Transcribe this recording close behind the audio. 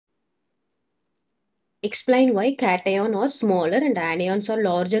Explain why cation are smaller and anions are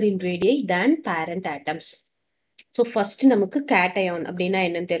larger in radii than parent atoms. So first நமக்கு cation அப்படின்னா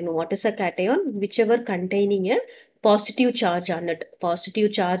என்னன்னு தெரியணும். What is a cation? Whichever containing a positive charge on it. Positive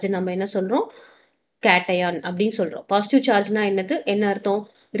charge நம்ம என்ன சொல்றோம்? Cation அப்படின்னு சொல்றோம். Positive chargeனா என்னது? என்ன அர்த்தம்?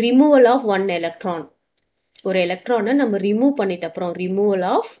 Removal of one electron. ஒரு எலக்ட்ரானை நம்ம ரிமூவ் பண்ணிட்ட அப்புறம் removal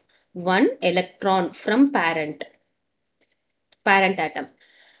of one electron from parent atom.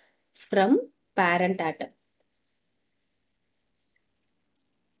 From parent atom.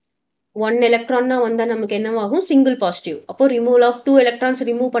 One எலக்ட்ரான்னா வந்தால் நமக்கு என்னவாகும் சிங்கிள் பாசிட்டிவ். அப்போ removal of two electrons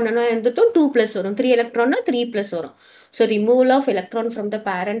remove பண்ணணும் இருந்துட்டும் 2+ வரும். 3 எலக்ட்ரான்னா 3+ வரும். So removal of electron from the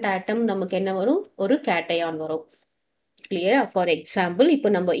parent ஆட்டம் நமக்கு என்ன வரும்? ஒரு கேட்டையான் வரும். கிளியரா? ஃபார் எக்ஸாம்பிள் இப்போ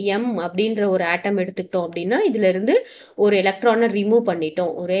நம்ம எம் அப்படின்ற ஒரு ஆட்டம் எடுத்துக்கிட்டோம் அப்படின்னா இதுல இருந்து ஒரு எலக்ட்ரானை ரிமூவ் பண்ணிட்டோம்.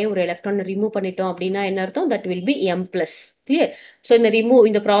 ஒரே ஒரு எலக்ட்ரானை ரிமூவ் பண்ணிட்டோம் அப்படின்னா என்ன அர்த்தம்? That will be M+. Clear? So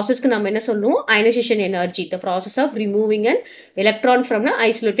இந்த ப்ராசஸ்க்கு நம்ம என்ன சொல்லுவோம்? Ionisation energy. The process of removing an electron from a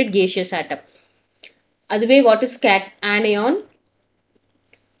isolated gaseous ஆட்டம். அதுவே வாட் இஸ் anion?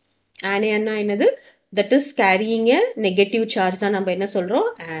 Anionனா என்னது? That is carrying a negative charge தான் நம்ம என்ன சொல்றோம்?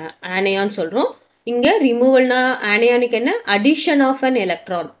 anion சொல்றோம். இங்க ரிமூவல்னா anionic என்ன? Addition of an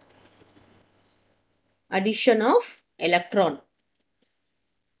electron. Addition of electron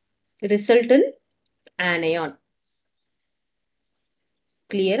result in anion.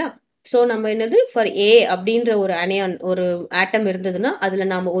 கிளியரா? ஸோ நம்ம என்னது ஃபார் ஏ அப்படின்ற ஒரு அனியான் ஒரு ஆட்டம் இருந்ததுன்னா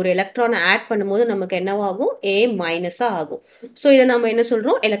அதில் நம்ம ஒரு எலக்ட்ரானை ஆட் பண்ணும்போது நமக்கு என்னவாகும்? A- ஆகும். ஸோ இதை நம்ம என்ன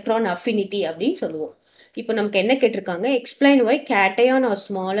சொல்கிறோம்? எலக்ட்ரான் அஃபினிட்டி அப்படின்னு சொல்லுவோம். இப்போ நமக்கு என்ன கேட்டிருக்காங்க? Explain why cation R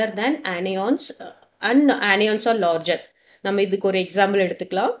smaller than அனியான்ஸ் and அனியான்ஸ் R larger. நம்ம இதுக்கு ஒரு எக்ஸாம்பிள்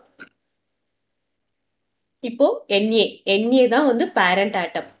எடுத்துக்கலாம். இப்போ NA தான் வந்து parent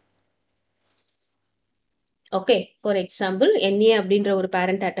atom. Okay, for example NA அப்படின்ற ஒரு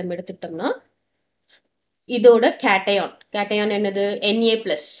பேரண்ட் ஆட்டம் எடுத்துக்கிட்டோம்னா இதோட கேட்டையான் என்னது?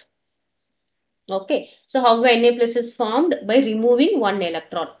 Na+. Okay, so how Na+ is formed by removing one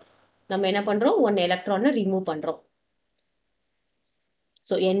electron. நம்ம என்ன பண்றோம்? ஒன் எலக்ட்ரானை ரிமூவ் பண்றோம்.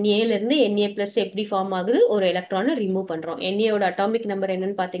 ஸோ NAலேருந்து Na+ எப்படி ஃபார்ம் ஆகுது? ஒரு எலக்ட்ரானை ரிமூவ் பண்றோம். NAயோட அட்டாமிக் நம்பர்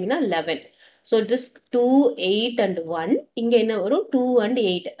என்னன்னு பார்த்தீங்கன்னா 11. So it is 2, 8 and 1. இங்க என்ன வரும்? 2 and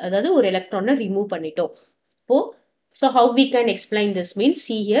 8. அதாவது ஒரு எலக்ட்ரானை ரிமூவ் பண்ணிட்டோம். So how we can explain this means,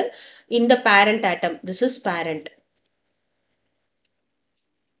 see here in the parent atom, this is parent.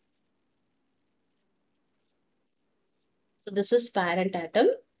 So this is parent atom,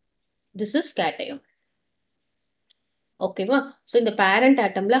 this is cation. Okay, so in the parent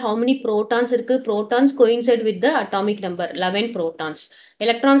atom la how many protons irukku? Protons coincide with the atomic number 11 protons.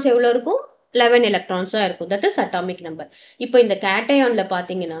 Electrons evlo irukum? 11 electrons இருக்கும். That is atomic number. இப்போ இந்த கேட்டையான்ல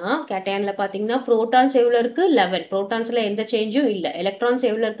பாத்தீங்கன்னா protons எவ்வளவு இருக்கு? 11. protonsல எந்த சேஞ்சும் இல்ல. electrons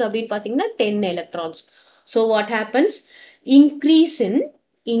எவ்வளவு இருக்கு அப்படின்னு பாத்தீங்கன்னா 10 electrons. So what happens? Increase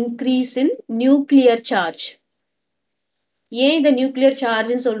in nuclear charge. ஏன் இந்த நியூக்ளியர்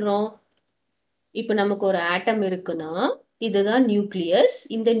சார்ஜ்னு சொல்றோம்? இப்போ நமக்கு ஒரு ஆட்டம் இருக்குன்னா இதுதான் நியூக்ளியஸ்.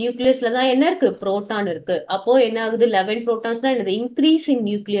 இந்த நியூக்ளியஸ்ல தான் என்ன இருக்கு? புரோட்டான் இருக்கு. அப்போ என்ன ஆகுது? 11 protons தான் என்னது? Increase in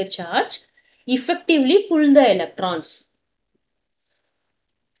nuclear charge effectively pull the electrons.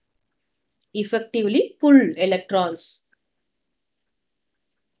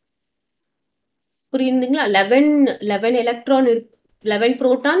 புரியுதுங்களா? 11 எலக்ட்ரான் 11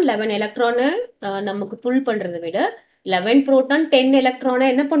 புரோட்டான் 11 எலக்ட்ரானை நமக்கு புல் பண்றதை விட 11 புரோட்டான் 10 எலக்ட்ரானை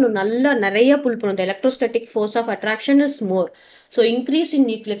என்ன பண்ணும்? நல்லா நிறைய புல் பண்ணும். The electrostatic force of attraction is more. So increase in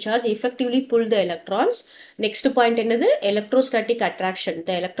nuclear charge effectively pull the electrons. Next point என்னது? Electrostatic attraction.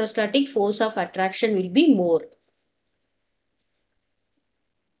 The electrostatic force of attraction will be more.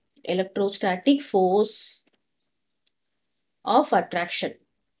 Electrostatic force of attraction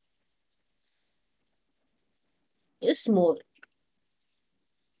is more.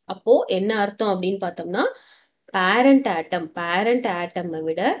 அப்போ என்ன அர்த்தம் அப்படின்னு பார்த்தோம்னா parent ஆட்டம்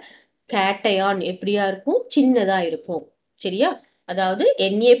விட cation எப்படியா இருக்கும்? சின்னதா இருக்கும். சரியா? அதாவது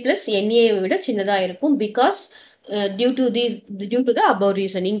Na+Na விட சின்னதா இருக்கும். Because due to the above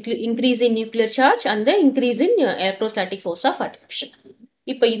reason, increase in nuclear charge and the increase in electrostatic force of attraction.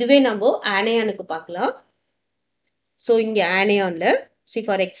 இப்போ இதுவே நம்ம ஆனையானுக்கு பார்க்கலாம். ஸோ இங்க ஆனையான்ல see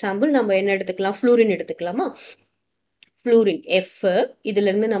for example நம்ம என்ன எடுத்துக்கலாம்? ஃப்ளூரின் எடுத்துக்கலாமா? Fluorine F. இதுல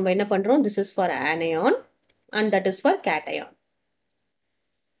இருந்து நம்ம என்ன பண்றோம்? This is for anion and that is for cation.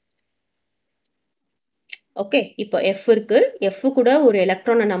 Okay, இப்போ F இருக்கு. F கூட ஒரு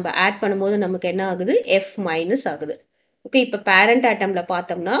எலக்ட்ரானை நம்ம ஆட் பண்ணும்போது நமக்கு என்ன ஆகுது? F- ஆகுது. ஓகே, இப்போ பேரண்ட் ஆட்டம்ல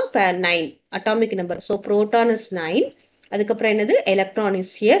பார்த்தோம்னா 9 atomic number. So proton is 9. அதுக்கப்புறம் என்னது? Electron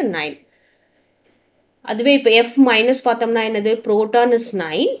is here 9. அதுவே இப்போ F- பார்த்தோம்னா என்னது? Proton is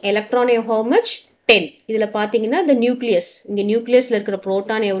 9, electron how much? 10. இதில் பார்த்தீங்கன்னா இந்த நியூக்ளியஸ், இங்கே நியூக்ளியஸில் இருக்கிற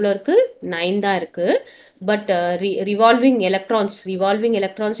ப்ரோட்டான் எவ்வளோ இருக்குது? 9 தான் இருக்குது. பட் ரிவால்விங் எலக்ட்ரான்ஸ்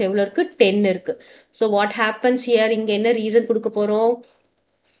எவ்வளோ இருக்குது? 10 இருக்குது. So what happens here? இங்கே என்ன ரீசன் கொடுக்க போகிறோம்?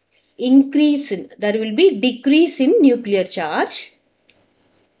 there will be decrease in nuclear charge.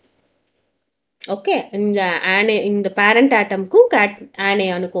 Okay, இந்த parent ஆட்டம்க்கும்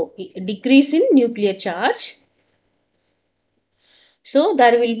ஆனையானுக்கும் decrease in nuclear charge. So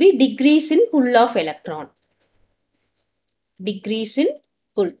there will be decrease in pull of electron. Decrease in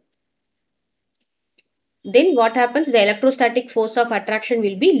pull. Then what happens? The electrostatic force of attraction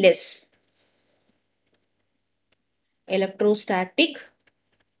will be less. Electrostatic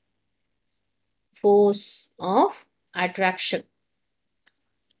force of attraction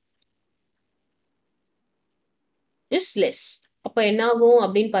is less. அப்போ என்னாகும்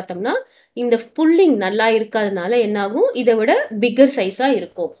அப்படின்னு பார்த்தோம்னா, இந்த pulling நல்லா இருக்காதனால என்னாகும்? இதை விட bigger சைஸாக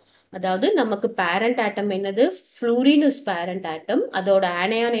இருக்கும். அதாவது நமக்கு பேரண்ட் ஆட்டம் என்னது? ஃப்ளூரின் இஸ் பேரண்ட் ஆட்டம். அதோட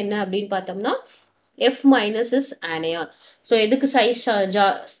ஆனையான் என்ன அப்படின்னு பார்த்தோம்னா எஃப் மைனஸ் இஸ் ஆனையான். ஸோ எதுக்கு சைஸ்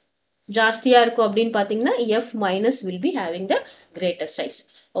ஜாஸ்தியாக இருக்கும் அப்படின்னு பார்த்தீங்கன்னா F minus will be having the greater size.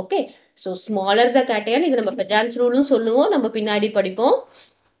 Okay, so smaller the cation, இது நம்ம பெஜான்ஸ் ரூலும் சொல்லுவோம், நம்ம பின்னாடி படிப்போம்.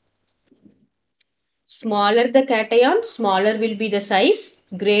 Smaller the cation, smaller will be the size.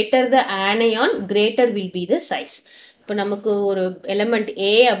 Greater the anion, greater will be the size. இப்போ நமக்கு ஒரு எலிமெண்ட்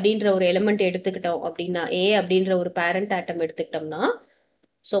A அப்படின்ற ஒரு எலிமெண்ட் எடுத்துக்கிட்டோம் அப்படின்னா, A அப்படின்ற ஒரு பேரண்ட் ஆட்டம் எடுத்துக்கிட்டோம்னா,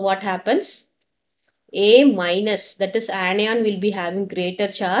 so what happens? A minus, that is anion will be having greater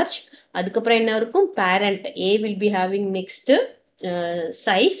charge. அதுக்கப்புறம் என்ன இருக்கும்? Parent A will be having next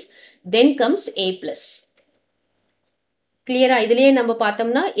size. Then comes A plus. கிளியரா? இதுலயே நம்ம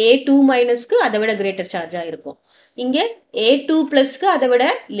பார்த்தோம்னா A2 மைனஸ்க்கு அதை விட கிரேட்டர் சார்ஜா இருக்கும். இங்கே A2 பிளஸ்க்கு அதை விட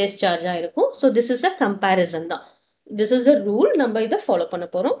லெஸ் சார்ஜா இருக்கும். So this is a comparison தான். This is a rule. நம்ம இதை ஃபாலோ பண்ண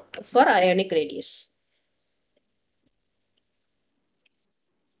போறோம் ஃபார் அயானிக் ரேடியஸ்.